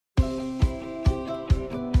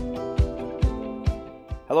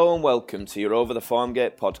Hello and welcome to your Over the Farm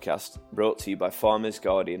Gate podcast, brought to you by Farmers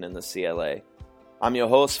Guardian and the CLA. I'm your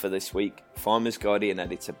host for this week, Farmers Guardian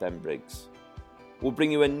editor Ben Briggs. We'll bring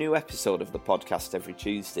you a new episode of the podcast every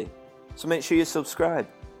Tuesday, so make sure you subscribe,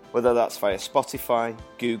 whether that's via Spotify,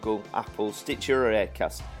 Google, Apple, Stitcher or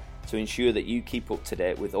Acast, to ensure that you keep up to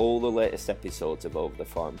date with all the latest episodes of Over the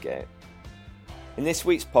Farm Gate. In this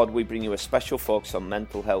week's pod, we bring you a special focus on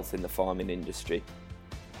mental health in the farming industry.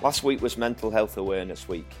 Last week was Mental Health Awareness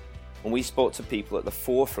Week, and we spoke to people at the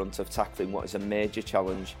forefront of tackling what is a major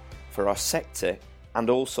challenge for our sector and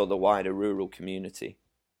also the wider rural community.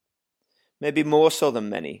 Maybe more so than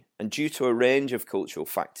many, and due to a range of cultural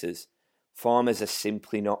factors, farmers are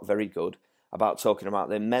simply not very good about talking about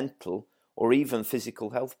their mental or even physical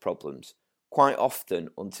health problems, quite often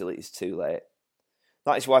until it is too late.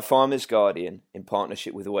 That is why Farmers Guardian, in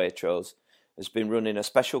partnership with Waitrose, has been running a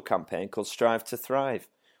special campaign called Strive to Thrive,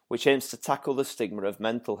 which aims to tackle the stigma of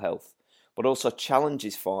mental health, but also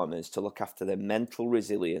challenges farmers to look after their mental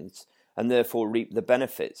resilience and therefore reap the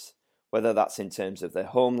benefits, whether that's in terms of their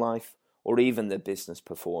home life or even their business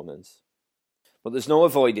performance. But there's no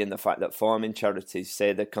avoiding the fact that farming charities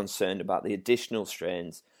say they're concerned about the additional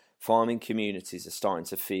strains farming communities are starting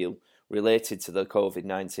to feel related to the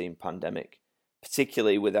COVID-19 pandemic,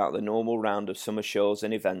 particularly without the normal round of summer shows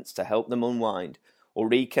and events to help them unwind or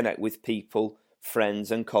reconnect with people, friends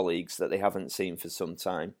and colleagues that they haven't seen for some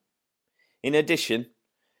time. In addition,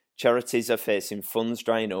 charities are facing funds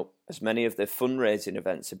drying up as many of their fundraising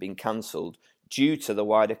events have been cancelled due to the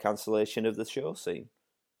wider cancellation of the show scene.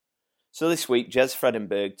 So this week, Jez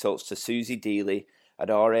Fredenberg talks to Susie Deely at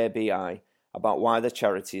RABI about why the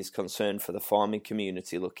charity is concerned for the farming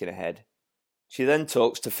community looking ahead. She then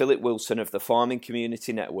talks to Philip Wilson of the Farming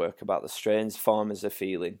Community Network about the strains farmers are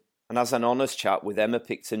feeling, and has an honest chat with Emma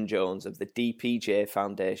Picton-Jones of the DPJ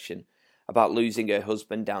Foundation about losing her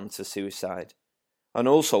husband Dan to suicide, and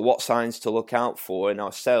also what signs to look out for in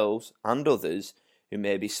ourselves and others who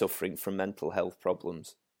may be suffering from mental health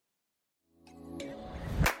problems.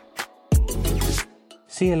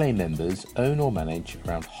 CLA members own or manage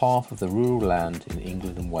around half of the rural land in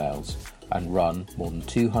England and Wales and run more than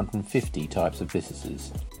 250 types of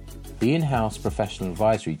businesses. The in-house professional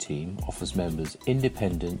advisory team offers members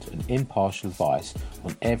independent and impartial advice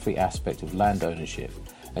on every aspect of land ownership,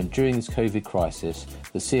 and during this COVID crisis,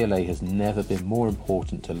 the CLA has never been more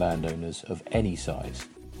important to landowners of any size.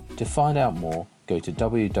 To find out more, go to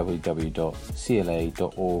www.cla.org.uk.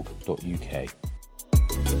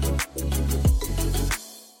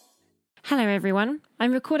 Hello everyone.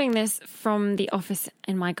 I'm recording this from the office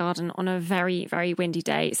in my garden on a very, very windy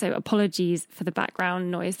day, so apologies for the background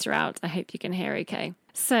noise throughout. I hope you can hear okay.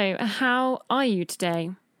 So, how are you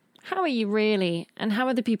today? How are you really? And how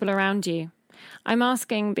are the people around you? I'm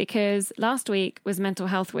asking because last week was Mental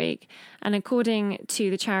Health Week, and according to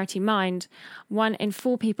the charity Mind, 1 in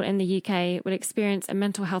 4 people in the UK will experience a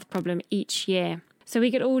mental health problem each year. So we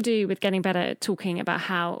could all do with getting better at talking about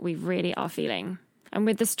how we really are feeling. And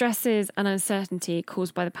with the stresses and uncertainty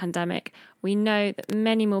caused by the pandemic, we know that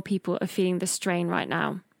many more people are feeling the strain right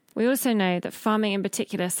now. We also know that farming in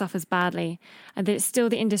particular suffers badly, and that it's still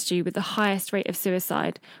the industry with the highest rate of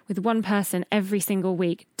suicide, with 1 person every single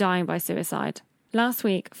week dying by suicide. Last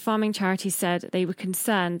week, farming charities said they were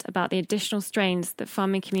concerned about the additional strains that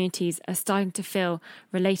farming communities are starting to feel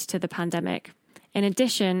related to the pandemic. In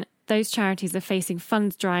addition, those charities are facing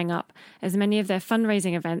funds drying up as many of their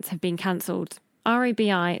fundraising events have been cancelled.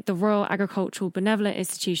 RABI, the Royal Agricultural Benevolent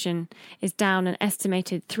Institution, is down an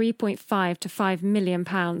estimated £3.5 to £5 million.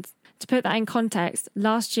 To put that in context,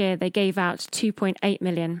 last year they gave out £2.8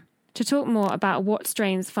 million. To talk more about what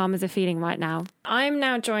strains farmers are feeling right now, I am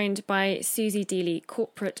now joined by Susie Deely,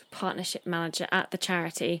 Corporate Partnership Manager at the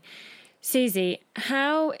charity. Susie,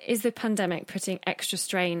 how is the pandemic putting extra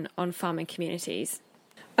strain on farming communities?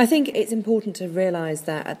 I think it's important to realise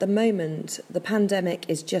that at the moment, the pandemic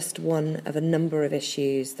is just one of a number of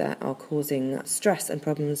issues that are causing stress and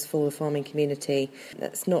problems for the farming community.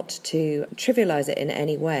 That's not to trivialise it in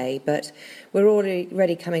any way, but we're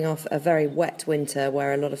already coming off a very wet winter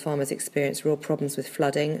where a lot of farmers experience real problems with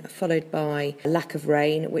flooding, followed by a lack of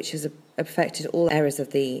rain, which has affected all areas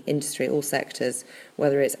of the industry, all sectors,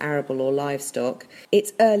 whether it's arable or livestock.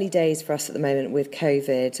 It's early days for us at the moment with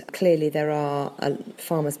COVID. Clearly there are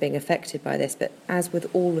farmers being affected by this, but as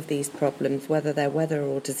with all of these problems, whether they're weather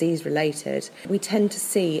or disease related, we tend to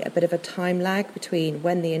see a bit of a time lag between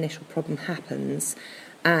when the initial problem happens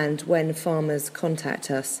and when farmers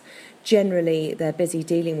contact us. Generally, they're busy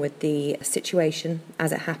dealing with the situation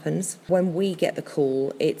as it happens. When we get the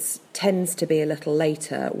call, it tends to be a little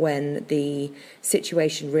later when the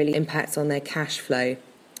situation really impacts on their cash flow.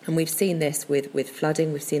 And we've seen this with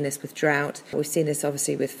flooding, we've seen this with drought, we've seen this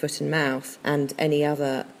obviously with foot and mouth and any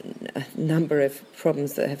other number of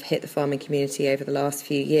problems that have hit the farming community over the last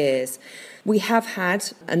few years. We have had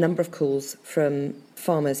a number of calls from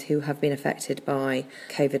farmers who have been affected by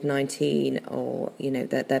COVID-19 or,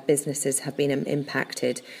 that their businesses have been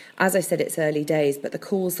impacted. As I said, it's early days, but the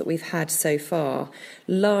calls that we've had so far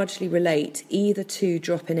largely relate either to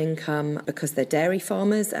drop in income because they're dairy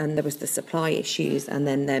farmers and there was the supply issues and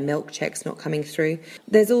then their milk checks not coming through.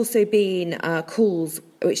 There's also been calls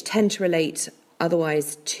which tend to relate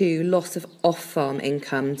otherwise to loss of off-farm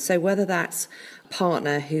income. So whether that's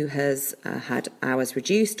partner who has had hours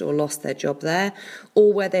reduced or lost their job there,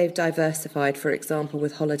 or where they've diversified, for example,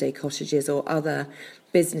 with holiday cottages or other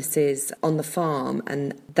businesses on the farm,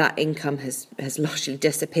 and that income has largely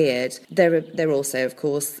disappeared. There are also, of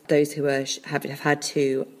course, those who have had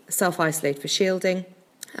to self-isolate for shielding.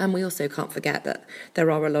 And we also can't forget that there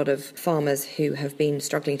are a lot of farmers who have been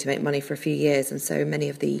struggling to make money for a few years, and so many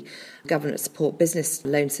of the government support business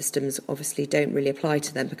loan systems obviously don't really apply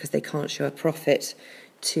to them because they can't show a profit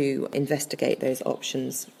to investigate those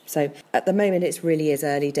options. So at the moment it really is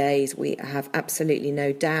early days. We have absolutely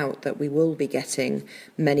no doubt that we will be getting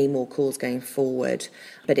many more calls going forward,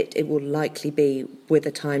 but it will likely be with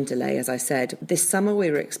a time delay. As I said, this summer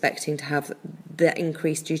we were expecting to have the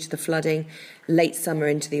increase due to the flooding, late summer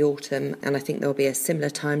into the autumn, and I think there'll be a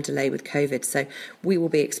similar time delay with COVID. So we will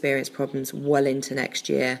be experiencing problems well into next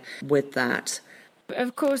year with that.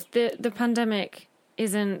 Of course, the pandemic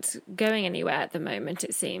isn't going anywhere at the moment,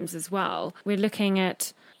 it seems, as well. We're looking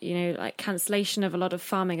at, like cancellation of a lot of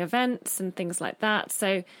farming events and things like that.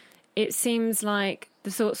 So it seems like the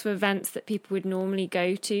sorts of events that people would normally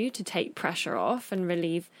go to take pressure off and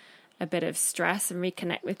relieve a bit of stress and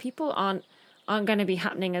reconnect with people aren't going to be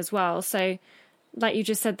happening as well. So like you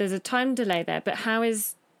just said, there's a time delay there, but how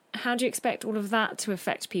do you expect all of that to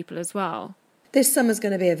affect people as well? This summer's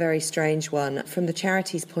going to be a very strange one from the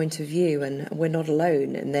charities' point of view, and we're not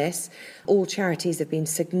alone in this. All charities have been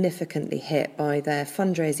significantly hit by their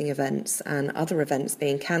fundraising events and other events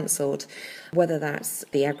being cancelled, whether that's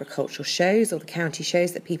the agricultural shows or the county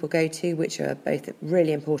shows that people go to, which are both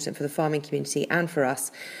really important for the farming community and for us.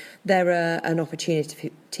 They're an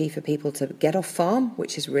opportunity for people to get off farm,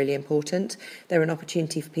 which is really important. They're an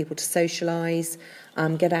opportunity for people to socialise,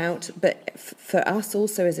 get out. But for us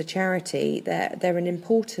also as a charity, they're an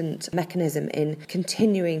important mechanism in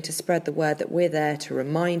continuing to spread the word that we're there, to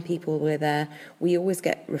remind people we're there. We always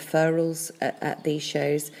get referrals at these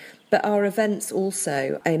shows. But our events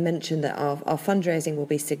also, I mentioned that our fundraising will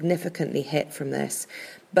be significantly hit from this.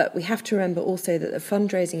 But we have to remember also that the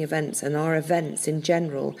fundraising events and our events in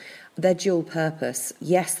general, they're dual purpose.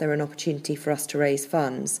 Yes, they're an opportunity for us to raise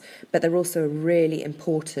funds, but they're also a really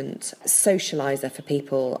important socialiser for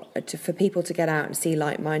people to get out and see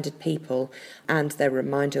like-minded people. And they're a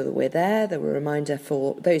reminder that we're there. They're a reminder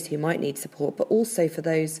for those who might need support, but also for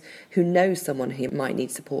those who know someone who might need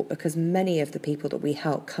support, because many of the people that we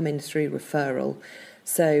help come in through referral.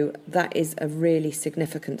 So that is a really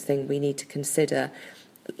significant thing we need to consider.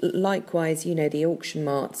 Likewise, the auction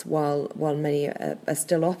marts, while many are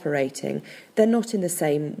still operating, they're not in the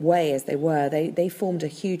same way as they were. They formed a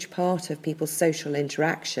huge part of people's social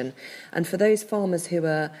interaction. And for those farmers who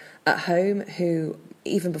are at home, who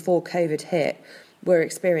even before COVID hit, were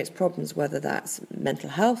experiencing problems, whether that's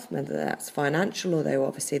mental health, whether that's financial, although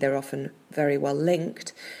obviously they're often very well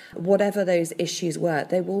linked, whatever those issues were,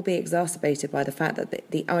 they will be exacerbated by the fact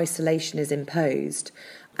that the isolation is imposed.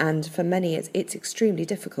 And for many, it's extremely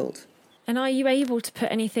difficult. And are you able to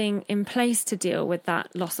put anything in place to deal with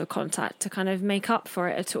that loss of contact, to kind of make up for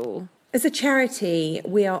it at all? As a charity,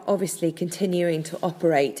 we are obviously continuing to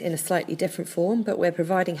operate in a slightly different form, but we're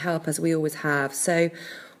providing help as we always have. So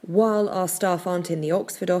while our staff aren't in the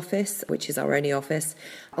Oxford office, which is our only office,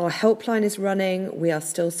 our helpline is running. We are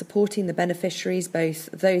still supporting the beneficiaries, both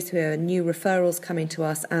those who are new referrals coming to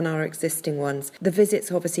us and our existing ones. The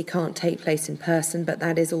visits obviously can't take place in person, but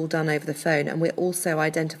that is all done over the phone. And we're also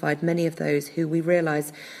identified many of those who we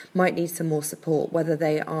realise might need some more support, whether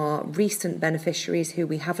they are recent beneficiaries who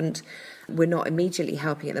we're not immediately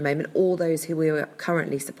helping at the moment, or those who we are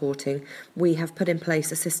currently supporting. We have put in place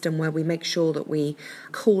a system where we make sure that we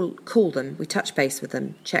call them, we touch base with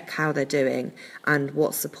them, check how they're doing and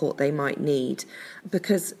what support they might need,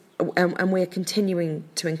 because and we're continuing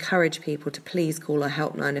to encourage people to please call our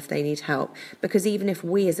helpline if they need help, because even if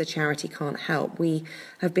we as a charity can't help, we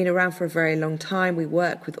have been around for a very long time. We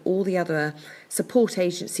work with all the other support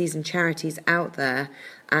agencies and charities out there,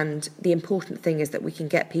 and the important thing is that we can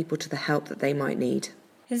get people to the help that they might need.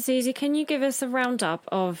 Susie, can you give us a roundup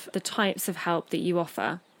of the types of help that you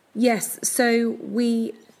offer? Yes, so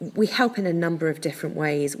we help in a number of different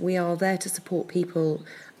ways. We are there to support people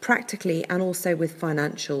practically and also with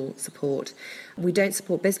financial support. We don't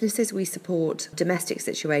support businesses, we support domestic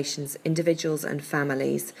situations, individuals and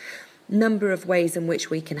families. Number of ways in which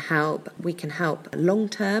we can help. We can help long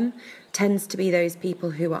term, tends to be those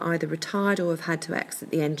people who are either retired or have had to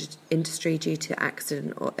exit the industry due to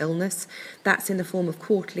accident or illness. That's in the form of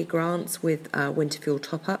quarterly grants with winter fuel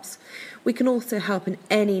top-ups. We can also help in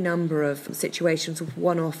any number of situations with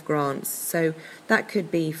one-off grants. So that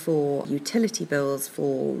could be for utility bills,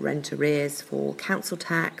 for rent arrears, for council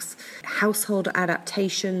tax, household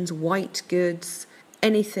adaptations, white goods,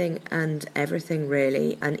 anything and everything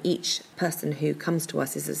really, and each person who comes to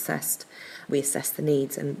us is assessed. We assess the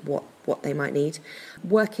needs and what they might need.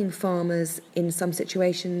 Working farmers, in some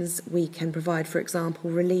situations we can provide, for example,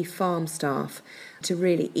 relief farm staff to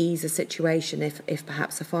really ease a situation if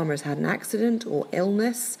perhaps a farmer has had an accident or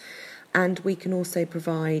illness. And we can also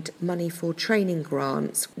provide money for training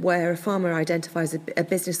grants where a farmer identifies a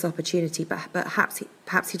business opportunity, but perhaps he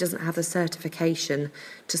doesn't have the certification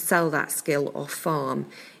to sell that skill off farm.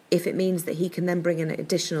 If it means that he can then bring an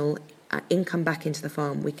additional income back into the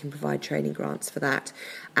farm, we can provide training grants for that.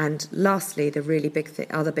 And lastly, the really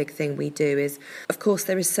other big thing we do is, of course,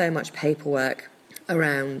 there is so much paperwork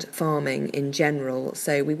around farming in general.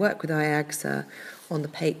 So we work with IAGSA on the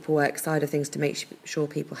paperwork side of things to make sure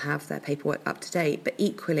people have their paperwork up to date. But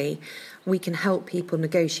equally, we can help people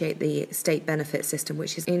negotiate the state benefit system,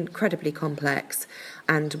 which is incredibly complex.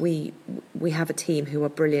 And we have a team who are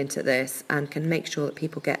brilliant at this and can make sure that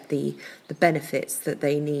people get the benefits that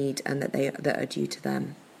they need and that are due to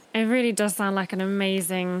them. It really does sound like an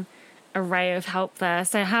amazing array of help there.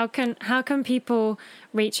 So how can people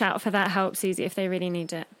reach out for that help, Susie, if they really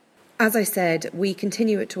need it? As I said, we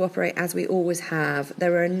continue to operate as we always have.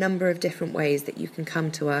 There are a number of different ways that you can come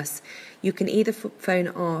to us. You can either phone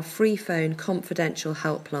our free phone confidential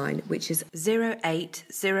helpline, which is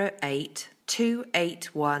 0808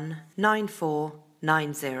 281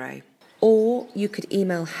 9490. Or you could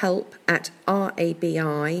email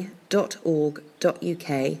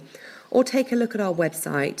help@rabi.org.uk, or take a look at our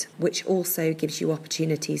website, which also gives you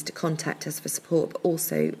opportunities to contact us for support. But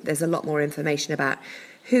also there's a lot more information about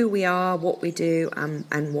who we are, what we do,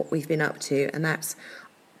 and what we've been up to, and that's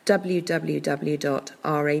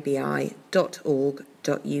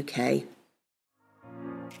www.rabi.org.uk.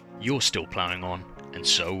 You're still ploughing on, and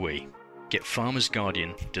so are we. Get Farmer's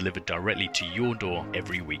Guardian delivered directly to your door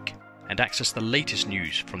every week, and access the latest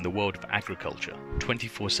news from the world of agriculture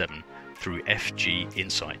 24/7 through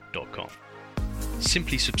fginsight.com.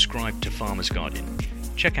 Simply subscribe to Farmer's Guardian.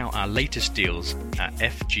 Check out our latest deals at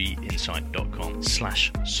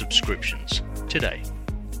fginsight.com/subscriptions today.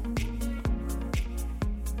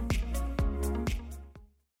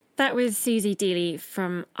 That was Susie Deely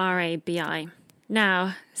from RABI.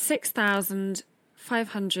 Now,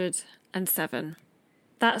 6,507.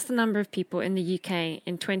 That's the number of people in the UK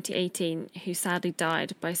in 2018 who sadly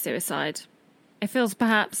died by suicide. It feels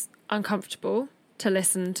perhaps uncomfortable to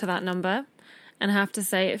listen to that number, and I have to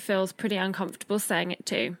say it feels pretty uncomfortable saying it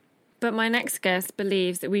too. But my next guest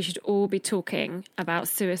believes that we should all be talking about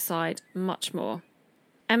suicide much more.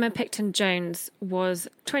 Emma Picton-Jones was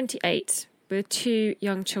 28 with 2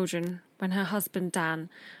 young children when her husband Dan,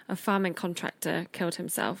 a farming contractor, killed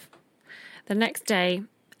himself. The next day,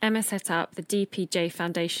 Emma set up the DPJ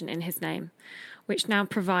Foundation in his name, which now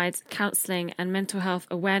provides counselling and mental health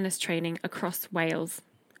awareness training across Wales.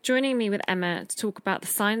 Joining me with Emma to talk about the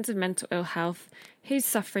signs of mental ill health, who's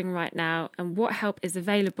suffering right now, and what help is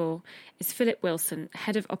available is Philip Wilson,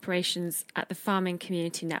 Head of Operations at the Farming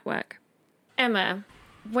Community Network. Emma,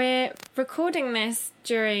 we're recording this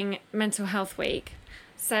during Mental Health Week,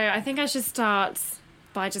 so I think I should start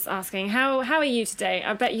by just asking, how are you today?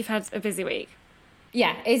 I bet you've had a busy week.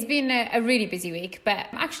 Yeah, it's been a really busy week, but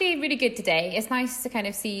actually really good today. It's nice to kind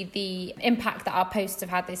of see the impact that our posts have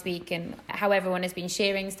had this week and how everyone has been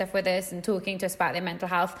sharing stuff with us and talking to us about their mental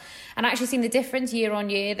health, and actually seeing the difference year on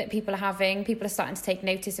year that people are having. People are starting to take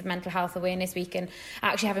notice of Mental Health Awareness Week and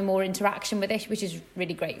actually having more interaction with it, which is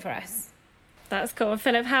really great for us. That's cool.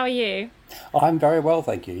 Philip, how are you? I'm very well,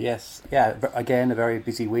 thank you. Yes. Yeah, again, a very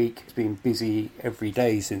busy week. It's been busy every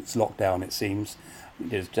day since lockdown, it seems.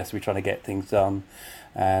 just we're trying to get things done,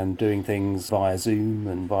 and doing things via Zoom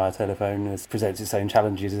and via telephone presents its own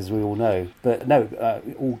challenges, as we all know. But no,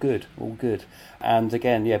 all good. And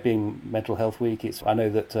again, being Mental Health Week, I know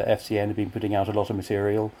that FCN have been putting out a lot of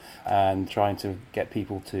material and trying to get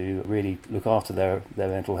people to really look after their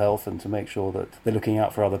mental health and to make sure that they're looking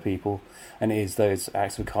out for other people. And it is those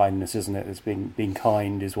acts of kindness, isn't it? It's being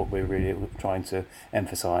kind is what we're really trying to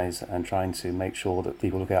emphasise, and trying to make sure that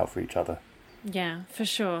people look out for each other. Yeah, for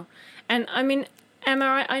sure. And I mean,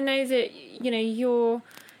 Emma, I know that you're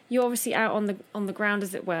obviously out on the ground,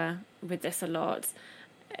 as it were, with this a lot.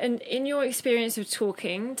 And in your experience of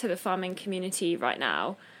talking to the farming community right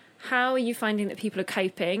now, how are you finding that people are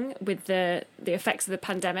coping with the effects of the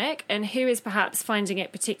pandemic, and who is perhaps finding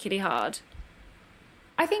it particularly hard?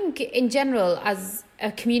 I think in general, as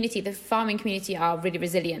a community, the farming community are really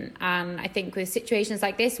resilient. And I think with situations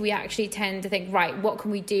like this, we actually tend to think, right, what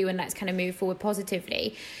can we do? And let's kind of move forward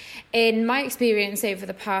positively. In my experience over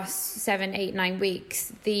the past 7, 8, 9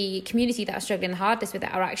 weeks, the community that are struggling the hardest with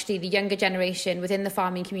it are actually the younger generation within the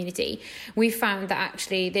farming community. We've found that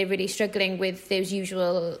actually they're really struggling with those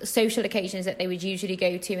usual social occasions that they would usually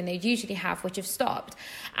go to and they'd usually have, which have stopped.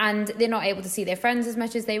 And they're not able to see their friends as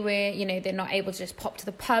much as they were. They're not able to just pop to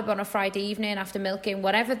the pub on a Friday evening after milking,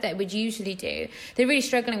 whatever they would usually do. They're really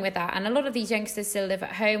struggling with that. And a lot of these youngsters still live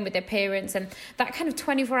at home with their parents, and that kind of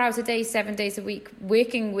 24 hours a day, 7 days a week,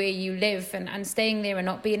 working where you live and staying there and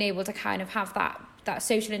not being able to kind of have that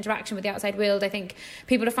social interaction with the outside world, I think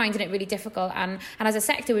people are finding it really difficult. And as a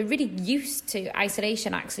sector, we're really used to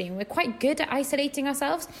isolation, actually, and we're quite good at isolating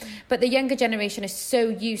ourselves. But the younger generation is so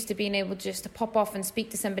used to being able just to pop off and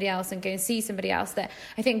speak to somebody else and go and see somebody else, that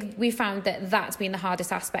I think we found that that's been the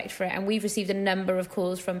hardest aspect for it. And we've received a number of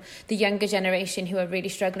calls from the younger generation who are really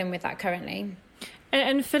struggling with that currently.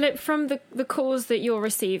 And Philip, from the calls that you're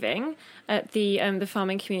receiving at the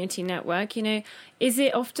Farming Community Network, is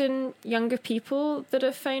it often younger people that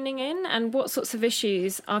are phoning in? And what sorts of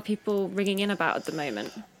issues are people ringing in about at the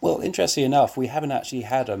moment? Well, interestingly enough, we haven't actually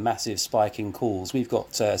had a massive spike in calls. We've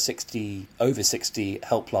got over 60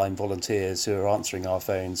 helpline volunteers who are answering our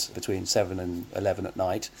phones between 7 and 11 at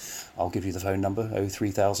night. I'll give you the phone number,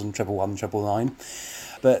 03000 111 999.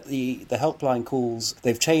 But the helpline calls,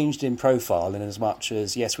 they've changed in profile in as much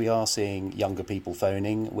as, yes, we are seeing younger people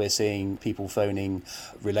phoning. We're seeing people phoning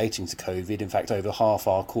relating to COVID. In fact, over half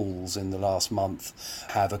our calls in the last month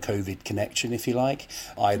have a COVID connection, if you like,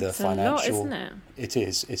 either it's financial. A lot, isn't it? It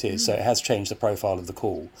is. So it has changed the profile of the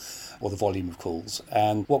call, or the volume of calls.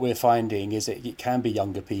 And what we're finding is that it can be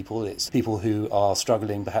younger people. It's people who are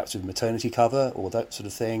struggling perhaps with maternity cover or that sort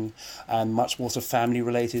of thing, and much more sort of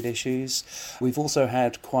family-related issues. We've also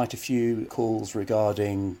had quite a few calls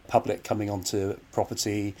regarding public coming onto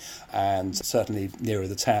property, and certainly nearer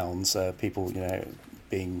the towns, people,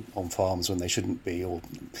 being on farms when they shouldn't be, or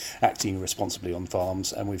acting irresponsibly on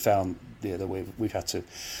farms. And we found that we've had to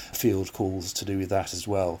field calls to do with that as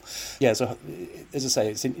well. Yeah, so as I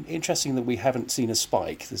say, it's interesting that we haven't seen a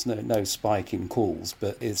spike. There's no spike in calls,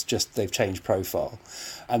 but it's just they've changed profile.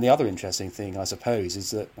 And the other interesting thing, I suppose,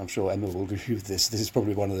 is that I'm sure Emma will agree with this. This is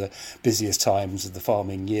probably one of the busiest times of the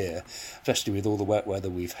farming year, especially with all the wet weather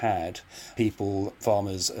we've had.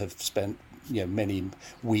 Farmers have spent many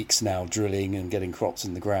weeks now drilling and getting crops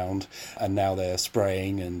in the ground, and now they're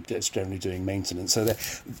spraying and just generally doing maintenance. So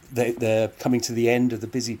they're coming to the end of the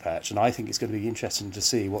busy patch, and I think it's going to be interesting to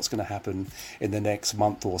see what's going to happen in the next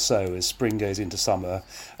month or so as spring goes into summer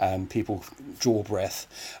and people draw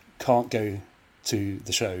breath, can't go to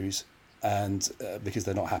the shows, and because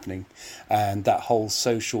they're not happening, and that whole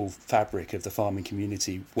social fabric of the farming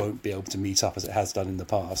community won't be able to meet up as it has done in the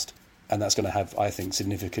past. And that's going to have, I think,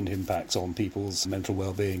 significant impacts on people's mental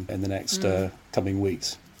well-being in the next coming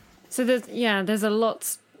weeks. So there's a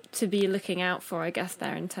lot to be looking out for, I guess,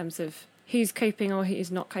 there in terms of who's coping or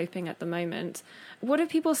who's not coping at the moment. What are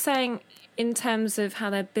people saying in terms of how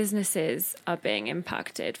their businesses are being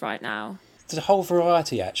impacted right now? There's a whole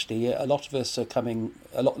variety, actually. A lot of us are coming,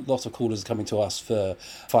 a lot of callers are coming to us for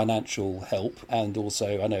financial help, and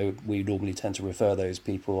also I know we normally tend to refer those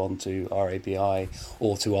people on to RABI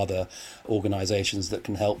or to other organisations that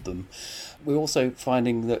can help them. We're also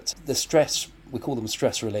finding that the stress, we call them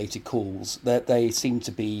stress-related calls, that they seem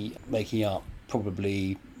to be making up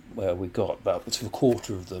probably, well, we've got about a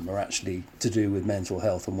quarter of them are actually to do with mental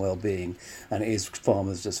health and well-being, and it is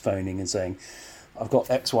farmers just phoning and saying, I've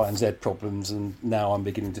got X, Y and Z problems and now I'm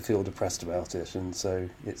beginning to feel depressed about it. And so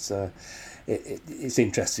it's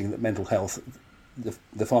interesting that mental health,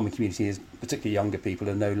 the farming community, is particularly younger people,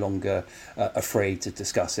 are no longer afraid to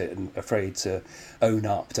discuss it and afraid to own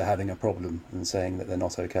up to having a problem and saying that they're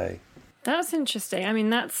not okay. That's interesting. I mean,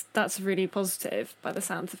 that's really positive by the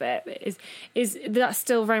sounds of it. Is that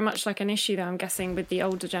still very much like an issue, though, I'm guessing, with the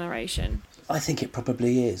older generation? I think it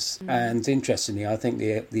probably is. And interestingly, I think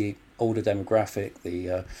the older demographic,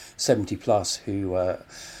 the 70 plus, who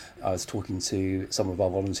I was talking to some of our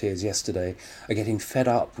volunteers yesterday, are getting fed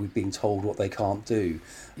up with being told what they can't do.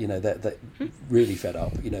 You know, they're really fed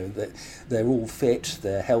up. You know, they're all fit,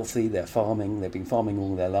 they're healthy, they're farming, they've been farming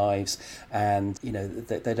all their lives, and, you know,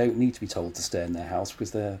 they don't need to be told to stay in their house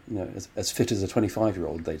because they're, you know, as fit as a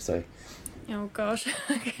 25-year-old, they'd say. Oh, gosh.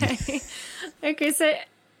 Okay. Okay, so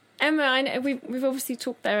Emma, I know we've obviously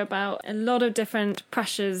talked there about a lot of different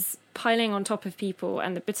pressures piling on top of people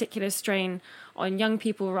and the particular strain on young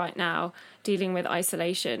people right now dealing with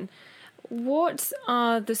isolation. What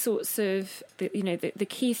are the sorts of, the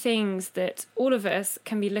key things that all of us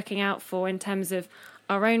can be looking out for in terms of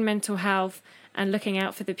our own mental health and looking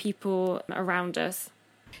out for the people around us?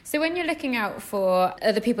 So when you're looking out for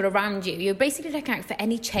other people around you, you're basically looking out for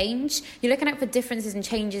any change. You're looking out for differences and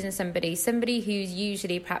changes in somebody who's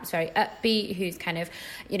usually perhaps very upbeat, who's kind of,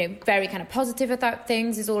 very kind of positive about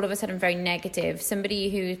things, is all of a sudden very negative. Somebody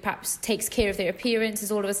who perhaps takes care of their appearance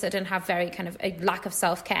is all of a sudden have very kind of a lack of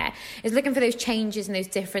self-care, is looking for those changes and those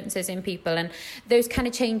differences in people. And those kind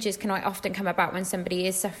of changes can quite often come about when somebody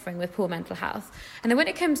is suffering with poor mental health. And then when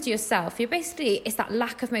it comes to yourself, it's that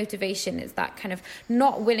lack of motivation, it's that kind of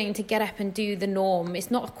not willing to get up and do the norm.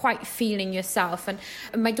 It's not quite feeling yourself. And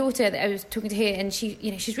my daughter, I was talking to her, and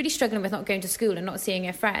she's really struggling with not going to school and not seeing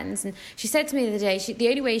her friends. And she said to me the other day, the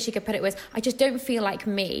only way she could put it was, I just don't feel like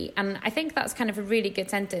me. And I think that's kind of a really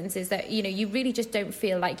good sentence, is that, you really just don't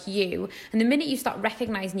feel like you. And the minute you start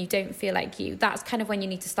recognizing you don't feel like you, that's kind of when you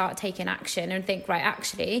need to start taking action and think, right,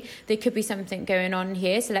 actually, there could be something going on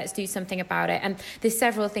here, so let's do something about it. And there's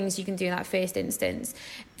several things you can do in that first instance.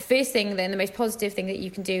 First thing, then, the most positive thing that you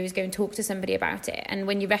can do is go and talk to somebody about it. And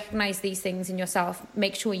when you recognise these things in yourself,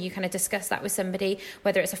 make sure you kind of discuss that with somebody,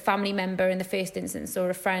 whether it's a family member in the first instance or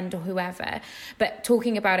a friend or whoever. But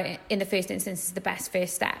talking about it in the first instance is the best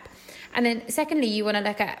first step. And then secondly, you want to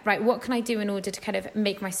look at, right, what can I do in order to kind of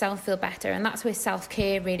make myself feel better? And that's where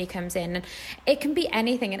self-care really comes in. And it can be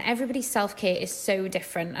anything, and everybody's self-care is so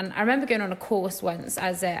different. And I remember going on a course once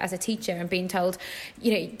as a teacher and being told,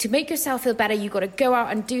 to make yourself feel better, you've got to go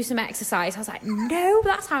out and do some exercise. I was like, no,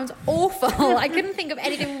 that sounds awful. I couldn't think of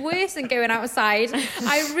anything worse than going outside.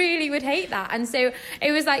 I really would hate that. And so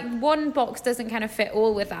it was like one box doesn't kind of fit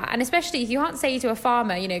all with that. And especially if you can't say to a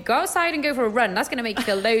farmer, go outside and go for a run, that's going to make you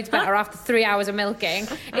feel loads better after 3 hours of milking.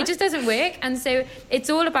 It just doesn't work. And so it's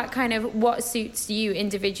all about kind of what suits you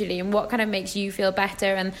individually and what kind of makes you feel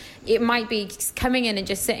better. And it might be coming in and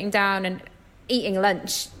just sitting down and eating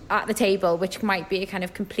lunch at the table, which might be a kind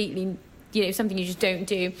of completely something you just don't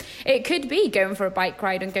do. It could be going for a bike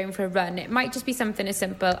ride and going for a run. It might just be something as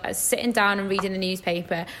simple as sitting down and reading the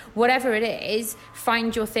newspaper. Whatever it is,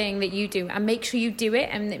 find your thing that you do and make sure you do it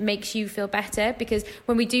and it makes you feel better, because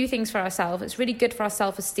when we do things for ourselves, it's really good for our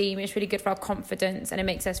self-esteem, it's really good for our confidence, and it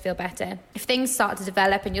makes us feel better. If things start to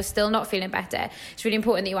develop and you're still not feeling better, it's really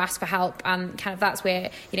important that you ask for help, and kind of that's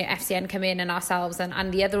where FCN come in, and ourselves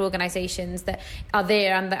and the other organisations that are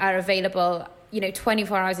there and that are available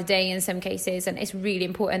 24 hours a day in some cases, and it's really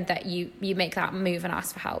important that you make that move and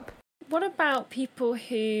ask for help. What about people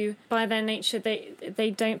who, by their nature,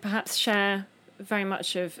 they don't perhaps share very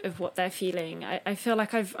much of what they're feeling? I feel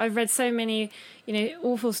like I've read so many,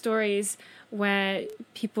 awful stories where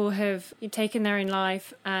people have taken their own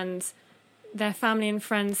life and their family and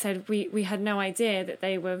friends said, we had no idea that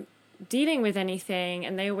they were dealing with anything,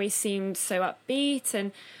 and they always seemed so upbeat.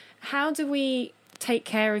 And how do we take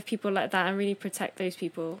care of people like that and really protect those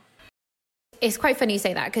people? It's quite funny you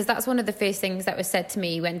say that, because that's one of the first things that was said to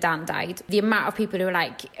me when Dan died. The amount of people who were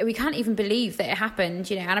like, we can't even believe that it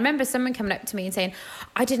happened, And I remember someone coming up to me and saying,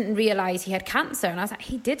 I didn't realise he had cancer. And I was like,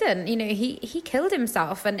 he didn't, he killed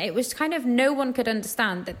himself. And it was kind of, no one could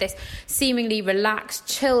understand that this seemingly relaxed,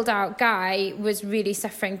 chilled out guy was really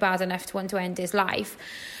suffering bad enough to want to end his life.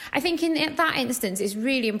 I think in that instance, it's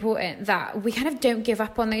really important that we kind of don't give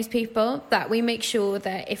up on those people, that we make sure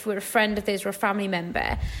that if we're a friend of theirs or a family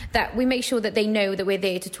member, that we make sure that they know that we're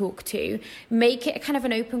there to talk to. Make it a kind of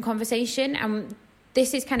an open conversation, and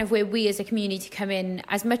this is kind of where we as a community come in.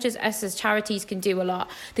 As much as us as charities can do a lot,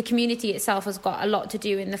 the community itself has got a lot to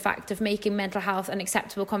do in the fact of making mental health an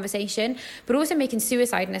acceptable conversation, but also making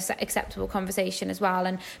suicide an acceptable conversation as well,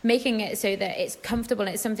 and making it so that it's comfortable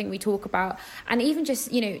and it's something we talk about. And even just,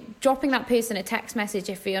 dropping that person a text message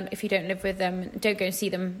if you don't live with them. Don't go and see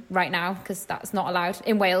them right now, because that's not allowed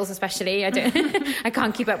in Wales, especially. I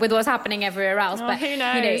can't keep up with what's happening everywhere else. Oh, but who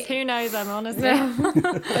knows? Who knows them, honestly?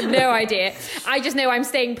 No idea. I just know I'm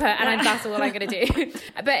staying put, and that's all I'm going to do.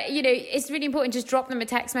 But, it's really important. Just drop them a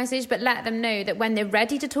text message, but let them know that when they're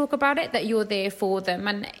ready to talk about it, that you're there for them.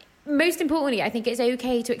 And most importantly, I think it's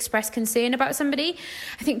okay to express concern about somebody.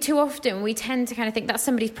 I think too often we tend to kind of think that's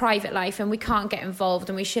somebody's private life and we can't get involved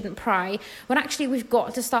and we shouldn't pry, when actually we've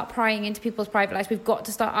got to start prying into people's private lives. We've got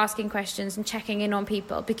to start asking questions and checking in on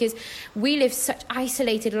people, because we live such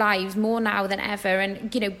isolated lives more now than ever.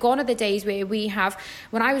 And, gone are the days where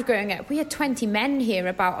when I was growing up, we had 20 men here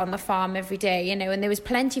about on the farm every day, and there was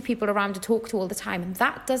plenty of people around to talk to all the time, and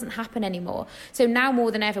that doesn't happen anymore. So now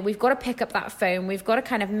more than ever, we've got to pick up that phone. We've got to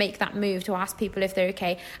kind of make that move to ask people if they're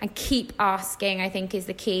okay, and keep asking, I think, is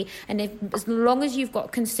the key. And as long as you've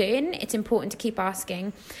got concern, it's important to keep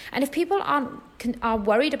asking. And if people are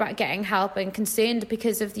worried about getting help and concerned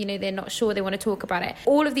because of, they're not sure, they want to talk about it,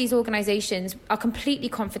 all of these organisations are completely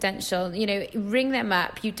confidential. Ring them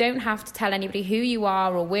up. You don't have to tell anybody who you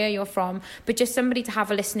are or where you're from, but just somebody to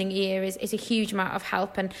have a listening ear is a huge amount of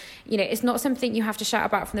help. And it's not something you have to shout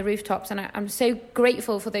about from the rooftops. And I'm so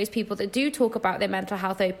grateful for those people that do talk about their mental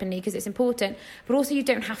health openly, because it's important. But also, you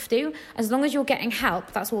don't have to. As long as you're getting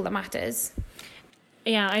help, that's all that matters.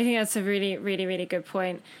 Yeah, I think that's a really, really, really good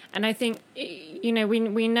point. And I think,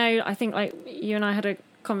 we know, I think like you and I had a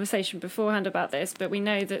conversation beforehand about this, but we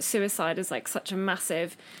know that suicide is like such a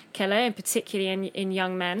massive killer, and particularly in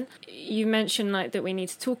young men. You mentioned like that we need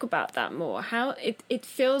to talk about that more. How it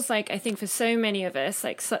feels like, I think for so many of us,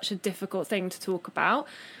 like such a difficult thing to talk about.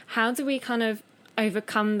 How do we kind of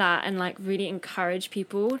overcome that and like really encourage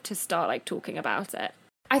people to start like talking about it?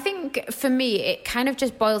 I think for me, it kind of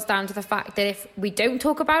just boils down to the fact that if we don't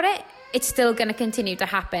talk about it, it's still going to continue to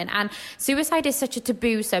happen. And suicide is such a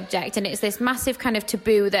taboo subject, and it's this massive kind of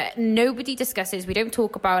taboo that nobody discusses. We don't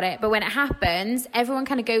talk about it, but when it happens, everyone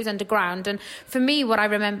kind of goes underground. And for me, what I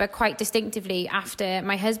remember quite distinctively after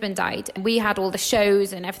my husband died, we had all the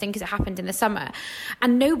shows and everything because it happened in the summer,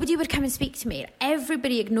 and nobody would come and speak to me.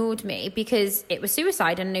 Everybody ignored me because it was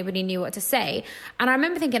suicide and nobody knew what to say. And I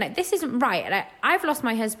remember thinking, like, this isn't right. Like, I've lost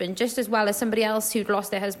my husband just as well as somebody else who'd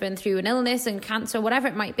lost their husband through an illness and cancer, whatever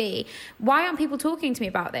it might be. Why aren't people talking to me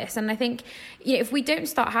about this? And I think, if we don't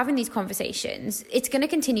start having these conversations, it's going to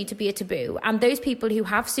continue to be a taboo. And those people who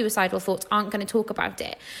have suicidal thoughts aren't going to talk about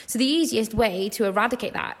it. So the easiest way to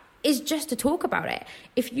eradicate that is just to talk about it.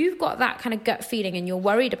 If you've got that kind of gut feeling and you're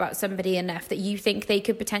worried about somebody enough that you think they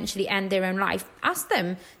could potentially end their own life, ask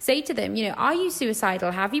them, say to them, are you suicidal?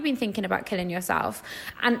 Have you been thinking about killing yourself?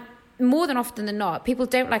 And more than often than not, people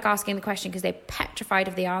don't like asking the question because they're petrified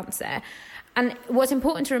of the answer. And what's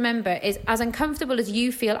important to remember is, as uncomfortable as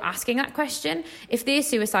you feel asking that question, if they're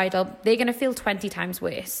suicidal, they're going to feel 20 times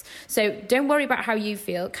worse. So don't worry about how you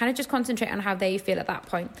feel. Kind of just concentrate on how they feel at that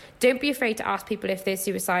point. Don't be afraid to ask people if they're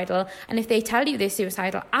suicidal. And if they tell you they're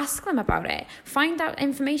suicidal, ask them about it. Find out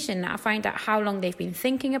information now. Find out how long they've been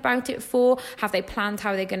thinking about it for. Have they planned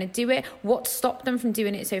how they're going to do it? What stopped them from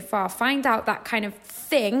doing it so far? Find out that kind of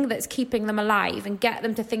thing that's keeping them alive and get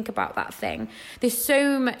them to think about that thing. There's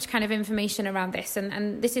so much kind of information around this,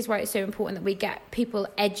 and this is why it's so important that we get people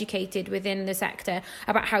educated within the sector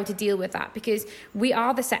about how to deal with that, because we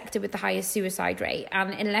are the sector with the highest suicide rate,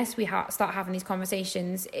 and unless we start having these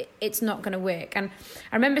conversations, it's not going to work. And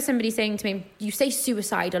I remember somebody saying to me, you say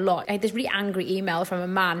suicide a lot. I had this really angry email from a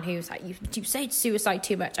man who was like, you say suicide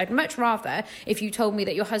too much. I'd much rather if you told me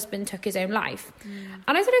that your husband took his own life.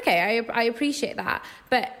 And I said, okay, I appreciate that,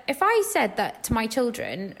 but if I said that to my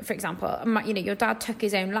children, for example, your dad took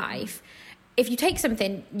his own life, if you take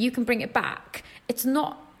something, you can bring it back. It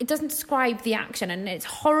doesn't describe the action, and it's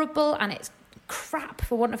horrible and it's crap,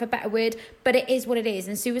 for want of a better word, but it is what it is.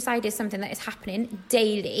 And suicide is something that is happening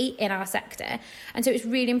daily in our sector. And so it's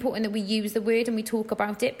really important that we use the word and we talk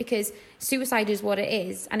about it, because suicide is what it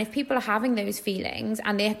is. And if people are having those feelings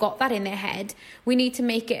and they've got that in their head, we need to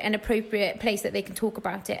make it an appropriate place that they can talk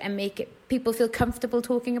about it and make people feel comfortable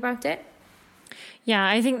talking about it. Yeah,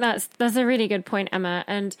 I think that's a really good point, Emma.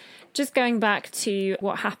 And just going back to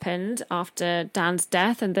what happened after Dan's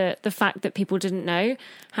death and the fact that people didn't know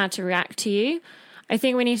how to react to you, I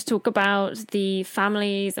think we need to talk about the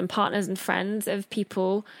families and partners and friends of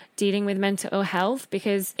people dealing with mental ill health,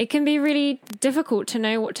 because it can be really difficult to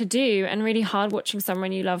know what to do and really hard watching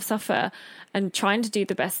someone you love suffer and trying to do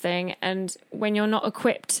the best thing. And when you're not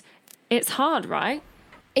equipped, it's hard, right?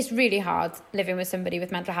 It's really hard living with somebody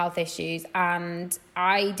with mental health issues, and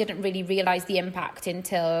I didn't really realise the impact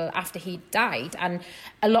until after he died. And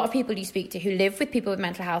a lot of people you speak to who live with people with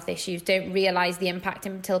mental health issues don't realise the impact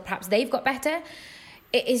until perhaps they've got better.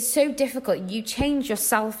 It is so difficult. You change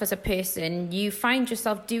yourself as a person. You find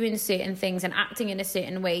yourself doing certain things and acting in a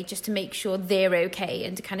certain way just to make sure they're okay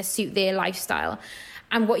and to kind of suit their lifestyle.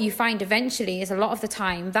 And what you find eventually is a lot of the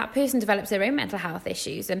time that person develops their own mental health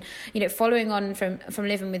issues. And, following on from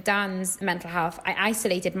living with Dan's mental health, I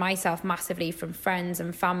isolated myself massively from friends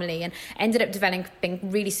and family and ended up developing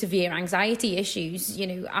really severe anxiety issues,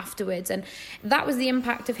 afterwards. And that was the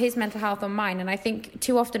impact of his mental health on mine. And I think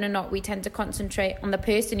too often or not, we tend to concentrate on the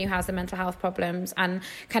person who has the mental health problems and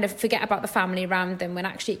kind of forget about the family around them, when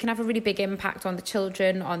actually it can have a really big impact on the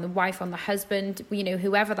children, on the wife, on the husband,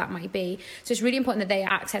 whoever that might be. So it's really important that they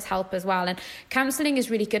access help as well. And counselling is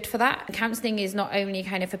really good for that. Counselling is not only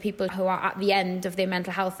kind of for people who are at the end of their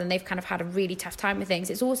mental health and they've kind of had a really tough time with things,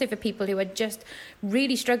 it's also for people who are just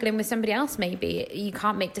really struggling with somebody else. Maybe you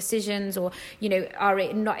can't make decisions, or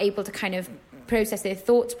are not able to kind of process their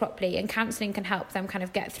thoughts properly, and counselling can help them kind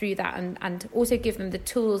of get through that and also give them the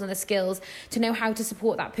tools and the skills to know how to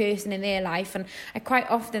support that person in their life. And I quite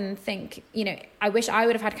often think, I wish I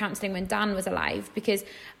would have had counselling when Dan was alive, because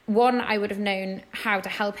one, I would have known how to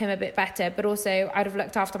help him a bit better, but also I'd have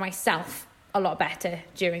looked after myself a lot better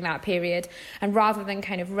during that period. And rather than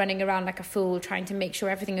kind of running around like a fool trying to make sure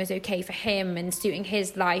everything was okay for him and suiting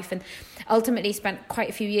his life, and ultimately spent quite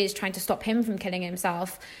a few years trying to stop him from killing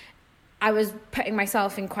himself, I was putting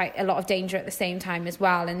myself in quite a lot of danger at the same time as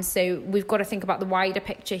well. And so we've got to think about the wider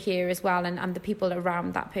picture here as well, and the people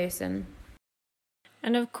around that person.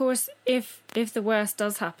 And of course, if the worst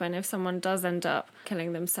does happen, if someone does end up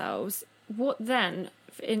killing themselves, what then,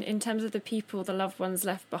 in terms of the people, the loved ones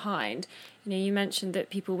left behind? You mentioned that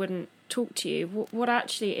people wouldn't talk to you. What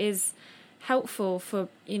actually is helpful for,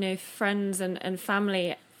 friends and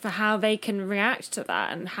family, for how they can react to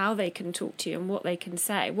that and how they can talk to you and what they can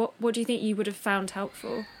say? What do you think you would have found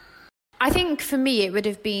helpful? I think for me, it would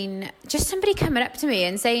have been just somebody coming up to me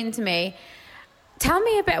and saying to me, tell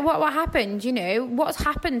me a bit what happened, what's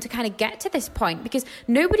happened to kind of get to this point? Because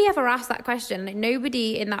nobody ever asked that question. Like,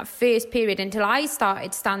 nobody in that first period, until I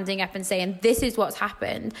started standing up and saying, this is what's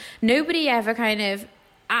happened, nobody ever kind of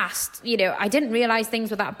asked, I didn't realise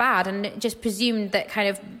things were that bad, and just presumed that kind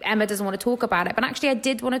of Emma doesn't want to talk about it. But actually I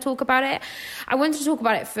did want to talk about it. I wanted to talk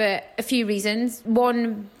about it for a few reasons.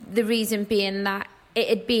 One, the reason being that it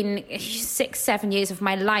had been 6-7 years of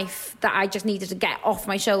my life that I just needed to get off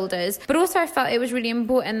my shoulders. But also I felt it was really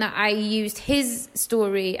important that I used his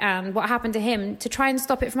story and what happened to him to try and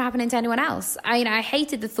stop it from happening to anyone else. I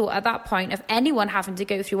hated the thought at that point of anyone having to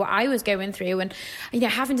go through what I was going through. And,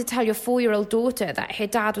 having to tell your 4-year-old daughter that her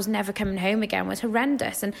dad was never coming home again was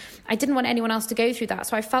horrendous. And I didn't want anyone else to go through that.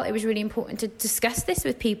 So I felt it was really important to discuss this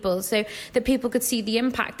with people so that people could see the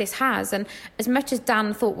impact this has. And as much as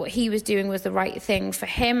Dan thought what he was doing was the right thing for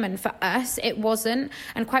him and for us, it wasn't.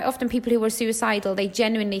 And quite often people who are suicidal, they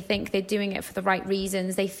genuinely think they're doing it for the right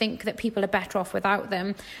reasons. They think that people are better off without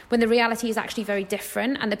them, when the reality is actually very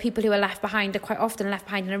different. And the people who are left behind are quite often left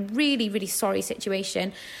behind in a really, really sorry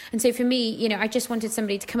situation. And so for me, I just wanted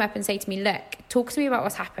somebody to come up and say to me, look, talk to me about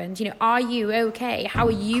what's happened. Are you okay? How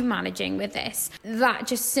are you managing with this? That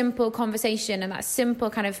just simple conversation and that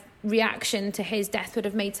simple kind of reaction to his death would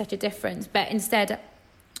have made such a difference. But instead,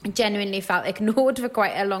 I genuinely felt ignored for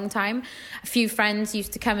quite a long time. A few friends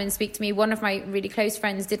used to come and speak to me. One of my really close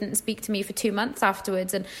friends didn't speak to me for 2 months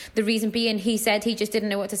afterwards. And the reason being, he said he just didn't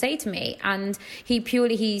know what to say to me. And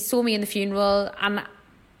he saw me in the funeral, and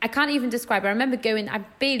I can't even describe it. I remember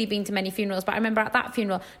I've barely been to many funerals, but I remember at that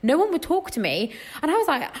funeral, no one would talk to me. And I was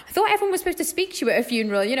like, I thought everyone was supposed to speak to you at a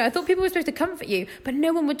funeral. I thought people were supposed to comfort you, but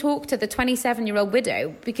no one would talk to the 27-year-old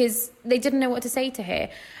widow because they didn't know what to say to her.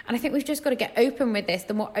 And I think we've just got to get open with this.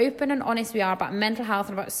 The more open and honest we are about mental health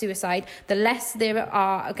and about suicide, the less there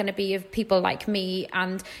are going to be of people like me.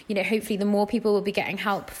 And, hopefully the more people will be getting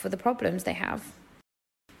help for the problems they have.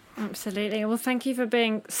 Absolutely. Well, thank you for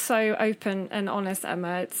being so open and honest,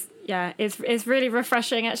 Emma. It's really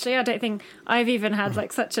refreshing, actually. I don't think I've even had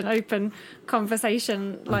such an open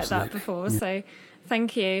conversation like that before. Yeah. So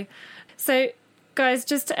thank you. So guys,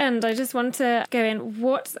 just to end, I just want to go in.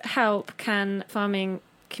 What help can Farming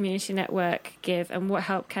Community Network give, and what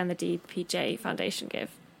help can the DPJ Foundation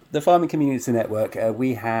give? The Farming Community Network,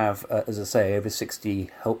 we have, as I say, over 60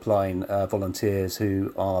 helpline volunteers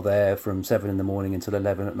who are there from 7 in the morning until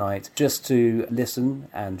 11 at night, just to listen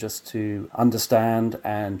and just to understand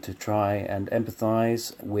and to try and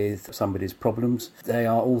empathise with somebody's problems. They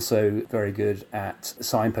are also very good at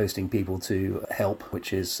signposting people to help,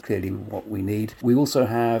 which is clearly what we need. We also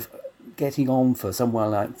have getting on for somewhere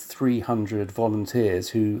like 300 volunteers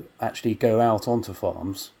who actually go out onto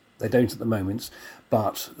farms. They don't at the moment,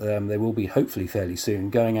 but they will be hopefully fairly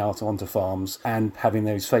soon going out onto farms and having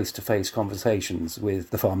those face-to-face conversations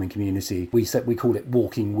with the farming community. We call it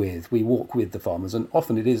walking with. We walk with the farmers, and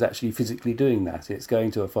often it is actually physically doing that. It's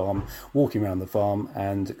going to a farm, walking around the farm,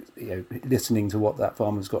 and listening to what that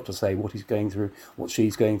farmer's got to say, what he's going through, what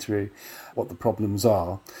she's going through, what the problems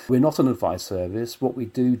are. We're not an advice service. What we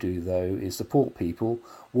do though is support people,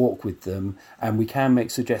 walk with them, and we can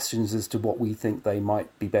make suggestions as to what we think they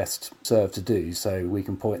might be best served to do. So we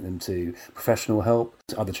can point them to professional help,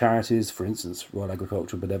 to other charities, for instance, Royal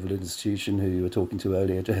Agricultural Benevolent Institution, who you were talking to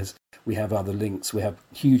earlier, Jez. We have other links. We have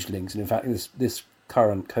huge links. And in fact, this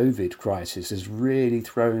current COVID crisis has really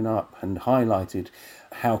thrown up and highlighted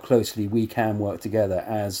how closely we can work together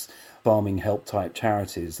as farming help type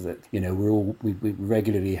charities. That we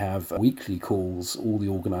regularly have weekly calls, all the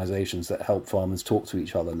organisations that help farmers talk to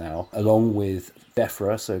each other now, along with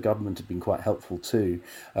DEFRA, so government have been quite helpful too,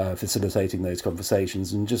 facilitating those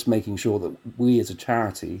conversations and just making sure that we as a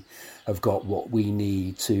charity have got what we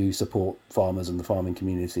need to support farmers and the farming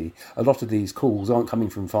community. A lot of these calls aren't coming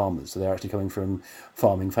from farmers, so they're actually coming from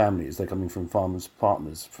farming families, they're coming from farmers'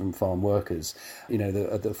 partners, from farm workers,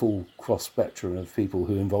 the full cross spectrum of people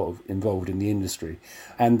who involved in the industry.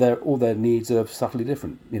 And all their needs are subtly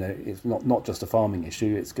different. It's not just a farming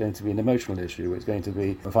issue, it's going to be an emotional issue, it's going to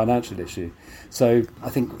be a financial issue. So I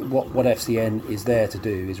think what FCN is there to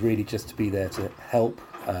do is really just to be there to help,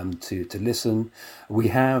 to listen. We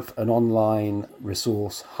have an online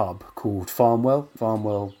resource hub called Farmwell,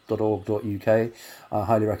 farmwell.org.uk. I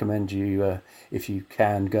highly recommend you, if you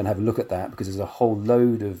can, go and have a look at that, because there's a whole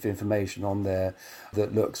load of information on there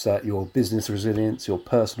that looks at your business resilience, your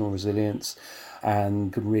personal resilience,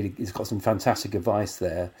 and it's got some fantastic advice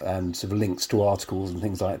there, and sort of links to articles and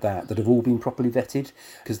things like that have all been properly vetted,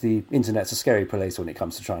 because the internet's a scary place when it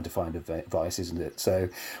comes to trying to find advice, isn't it? So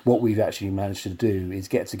what we've actually managed to do is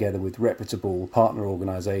get together with reputable partner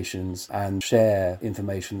organisations and share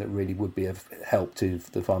information that really would be of help to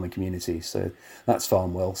the farming community. So that's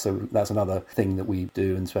Farmwell. So that's another thing that we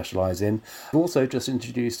do and specialise in. We've also just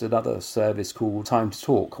introduced another service called Time to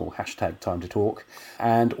Talk, or hashtag Time to Talk.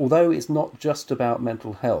 And although it's not just about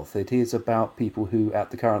mental health, it is about people who at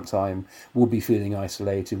the current time will be feeling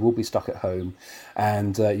isolated, will be stuck at home,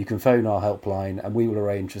 and you can phone our helpline and we will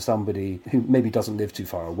arrange for somebody who maybe doesn't live too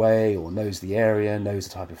far away or knows the area, knows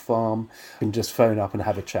the type of farm, can just phone up and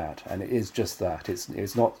have a chat. And it is just that.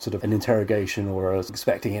 It's not sort of an interrogation or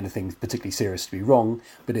expecting anything particularly serious to be wrong,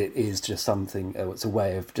 but it is just something, it's a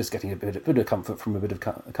way of just getting a bit of comfort from a bit of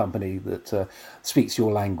company that speaks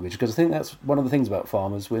your language. Because I think that's one of the things about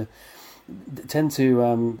farmers. We tend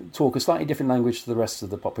to talk a slightly different language to the rest of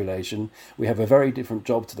the population. We have a very different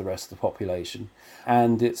job to the rest of the population,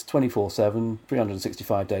 and it's 24/7,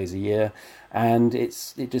 365 days a year, and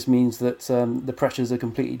it just means that the pressures are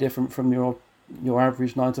completely different from your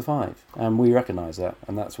average 9 to 5, and we recognise that,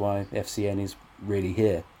 and that's why FCN is really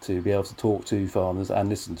here to be able to talk to farmers and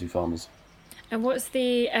listen to farmers. And what's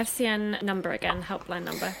the FCN number again, helpline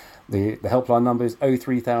number? The helpline number is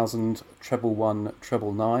 03000 111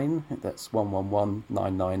 999. That's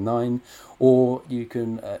 111999. Or you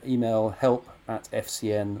can email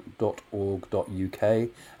help@fcn.org.uk,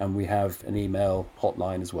 and we have an email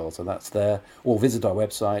hotline as well, so that's there. Or visit our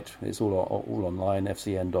website, it's all online,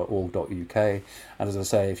 fcn.org.uk. And as I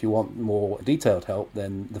say, if you want more detailed help,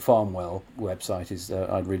 then the Farmwell website is,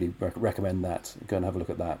 I'd really recommend that. Go and have a look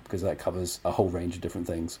at that, because that covers a whole range of different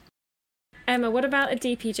things. Emma, what about a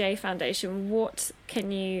DPJ Foundation? What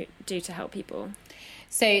can you do to help people?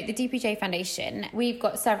 So the DPJ Foundation, we've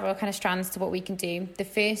got several kind of strands to what we can do. The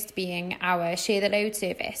first being our Share the Load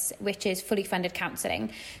service, which is fully funded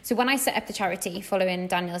counselling. So when I set up the charity following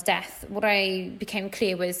Daniel's death, what I became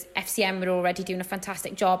clear was FCM were already doing a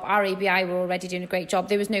fantastic job. RABI were already doing a great job.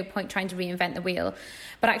 There was no point trying to reinvent the wheel.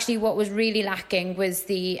 But actually what was really lacking was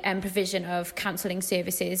the provision of counselling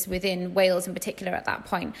services within Wales in particular at that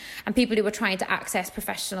point. And people who were trying to access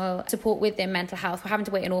professional support with their mental health were having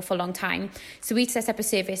to wait an awful long time. So we set up a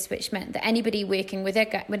service which meant that anybody working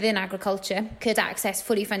within agriculture could access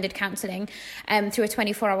fully funded counselling through a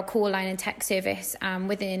 24-hour call line and text service.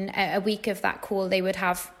 Within a week of that call, they would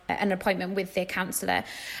have an appointment with their counsellor.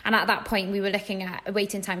 And at that point, we were looking at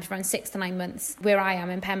waiting times around 6 to 9 months where I am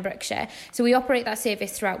in Pembrokeshire. So we operate that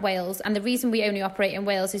service throughout Wales. And the reason we only operate in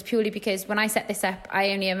Wales is purely because when I set this up,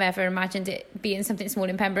 I only have ever imagined it being something small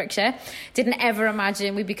in Pembrokeshire. Didn't ever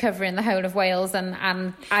imagine we'd be covering the whole of Wales,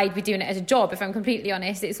 and I'd be doing it as a job, if I'm completely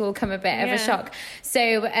honest. It's all come a bit of a shock. So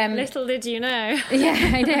little did you know.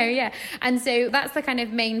 Yeah, I know, yeah. And so that's the kind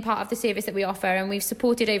of main part of the service that we offer, and we've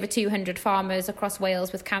supported over 200 farmers across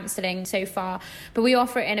Wales with counselling so far, but we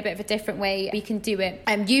offer it in a bit of a different way. We can do it,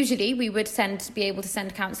 usually we would be able to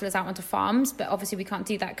send counsellors out onto farms, but obviously we can't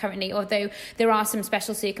do that currently, although there are some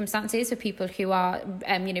special circumstances for people who are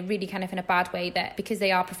really kind of in a bad way, that because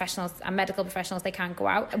they are professionals and medical professionals, they can't go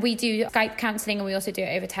out. We do Skype counselling, and we also do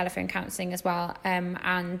it over telephone counselling as well,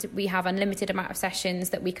 and we have unlimited amount of sessions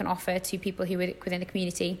that we can offer to people who are within the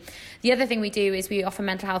community. The other thing we do is we offer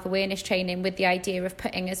mental health awareness training with the idea of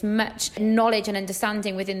putting as much knowledge and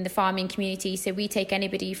understanding within the farming community. So we take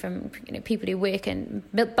anybody from people who work in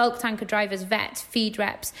bulk tanker drivers, vets, feed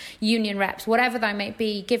reps, union reps, whatever that might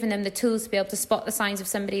be, giving them the tools to be able to spot the signs of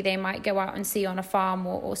somebody they might go out and see on a farm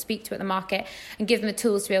or speak to at the market, and give them the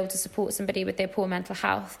tools to be able to support somebody with their poor mental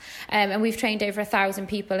health. And we've trained over 1,000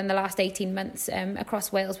 people in the last 18 months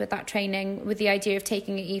across Wales with that training, with the idea of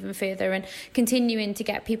taking it even further and continuing to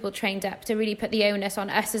get people trained up to really put the onus on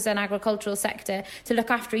us as an agricultural sector to look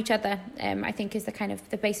after each other, I think is the kind of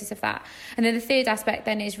the basis of that. And then the third aspect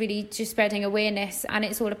then is really just spreading awareness, and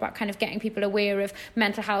it's all about kind of getting people aware of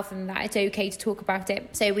mental health and that it's okay to talk about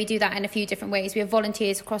it. So we do that in a few different ways. We have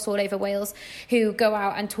volunteers across all over Wales who go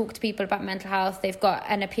out and talk to people about mental health. They've got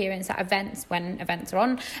an appearance at events when events are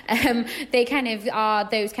on. They kind of are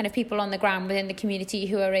those kind of people on the ground within the community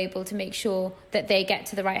who are able to make sure that they get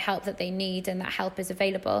to the right help that they need and that help is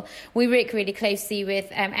available. We work really closely with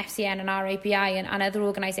FCN and RABI and other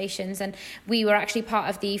organisations, and we were actually part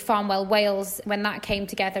of the Farmwell Wales when that came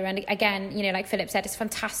together. And again, like Philip said, it's a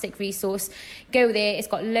fantastic resource. Go there, it's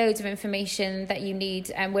got loads of information that you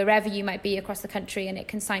need wherever you might be across the country, and it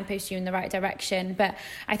can signpost you in the right direction. But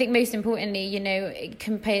I think most importantly,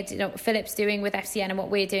 compared to what Philip's doing with FCN and what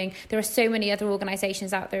we're doing, there are so many other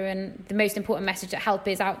organisations out there, and the most important message that help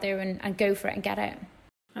is out there, and go for it and get it.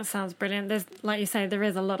 That sounds brilliant. There's, like you say, there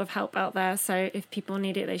is a lot of help out there. So if people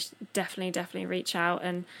need it, they should definitely reach out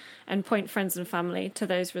and point friends and family to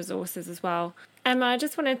those resources as well. Emma, I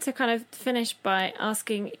just wanted to kind of finish by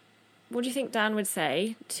asking, what do you think Dan would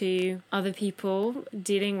say to other people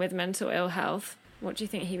dealing with mental ill health? What do you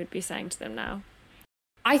think he would be saying to them now?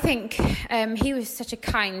 I think he was such a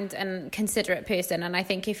kind and considerate person, and I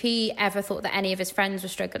think if he ever thought that any of his friends were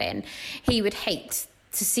struggling, he would hate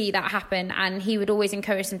to see that happen, and he would always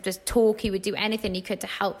encourage them to just talk. He would do anything he could to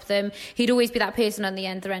help them. He'd always be that person on the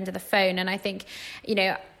other end of the phone, and I think,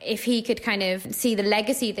 if he could kind of see the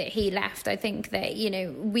legacy that he left, I think that,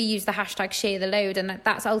 we use the hashtag share the load, and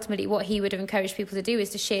that's ultimately what he would have encouraged people to do, is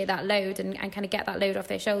to share that load and kind of get that load off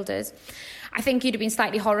their shoulders. I think you'd have been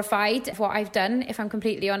slightly horrified of what I've done, if I'm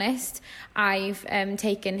completely honest. I've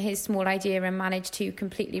taken his small idea and managed to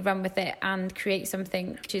completely run with it and create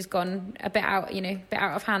something which has gone a bit out,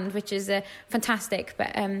 out of hand, which is fantastic.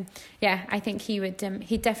 But I think he'd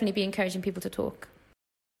definitely be encouraging people to talk.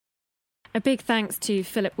 A big thanks to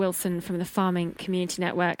Philip Wilson from the Farming Community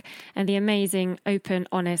Network, and the amazing, open,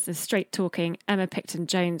 honest and straight-talking Emma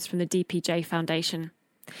Picton-Jones from the DPJ Foundation.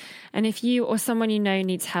 And if you or someone you know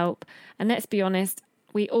needs help, and let's be honest,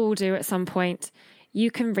 we all do at some point,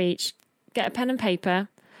 you can get a pen and paper,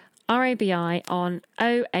 RABI on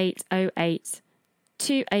 0808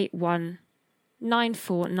 281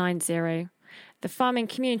 9490, the Farming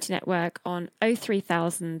Community Network on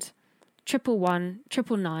 03000 111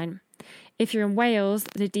 999. If you're in Wales,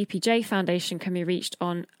 the DPJ Foundation can be reached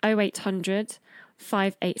on 0800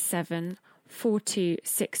 587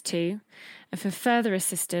 4262. And for further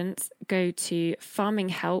assistance, go to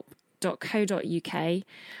farminghelp.co.uk,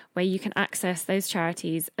 where you can access those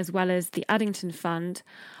charities, as well as the Addington Fund,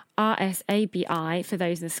 RSABI for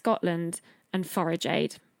those in Scotland, and Forage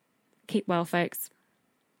Aid. Keep well, folks.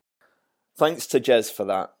 Thanks to Jez for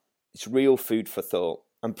that. It's real food for thought.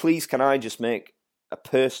 And please, can I just make a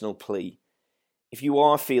personal plea? If you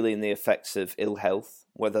are feeling the effects of ill health,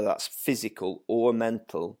 whether that's physical or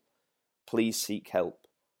mental, please seek help.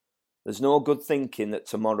 There's no good thinking that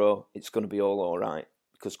tomorrow it's going to be all right,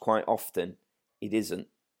 because quite often it isn't.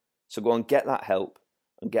 So go and get that help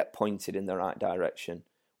and get pointed in the right direction.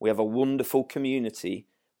 We have a wonderful community,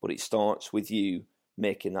 but it starts with you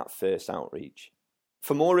making that first outreach.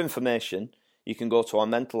 For more information, you can go to our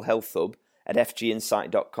mental health hub at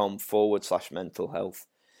fginsight.com/mental health.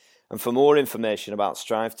 And for more information about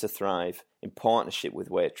Strive to Thrive in partnership with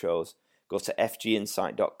Waitrose, go to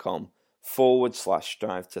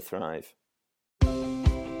fginsight.com/Strive to Thrive.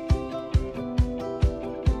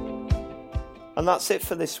 And that's it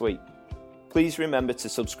for this week. Please remember to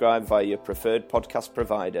subscribe via your preferred podcast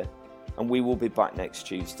provider, and we will be back next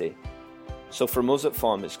Tuesday. So from us at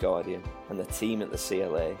Farmers Guardian and the team at the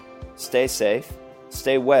CLA, stay safe,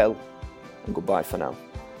 stay well, and goodbye for now.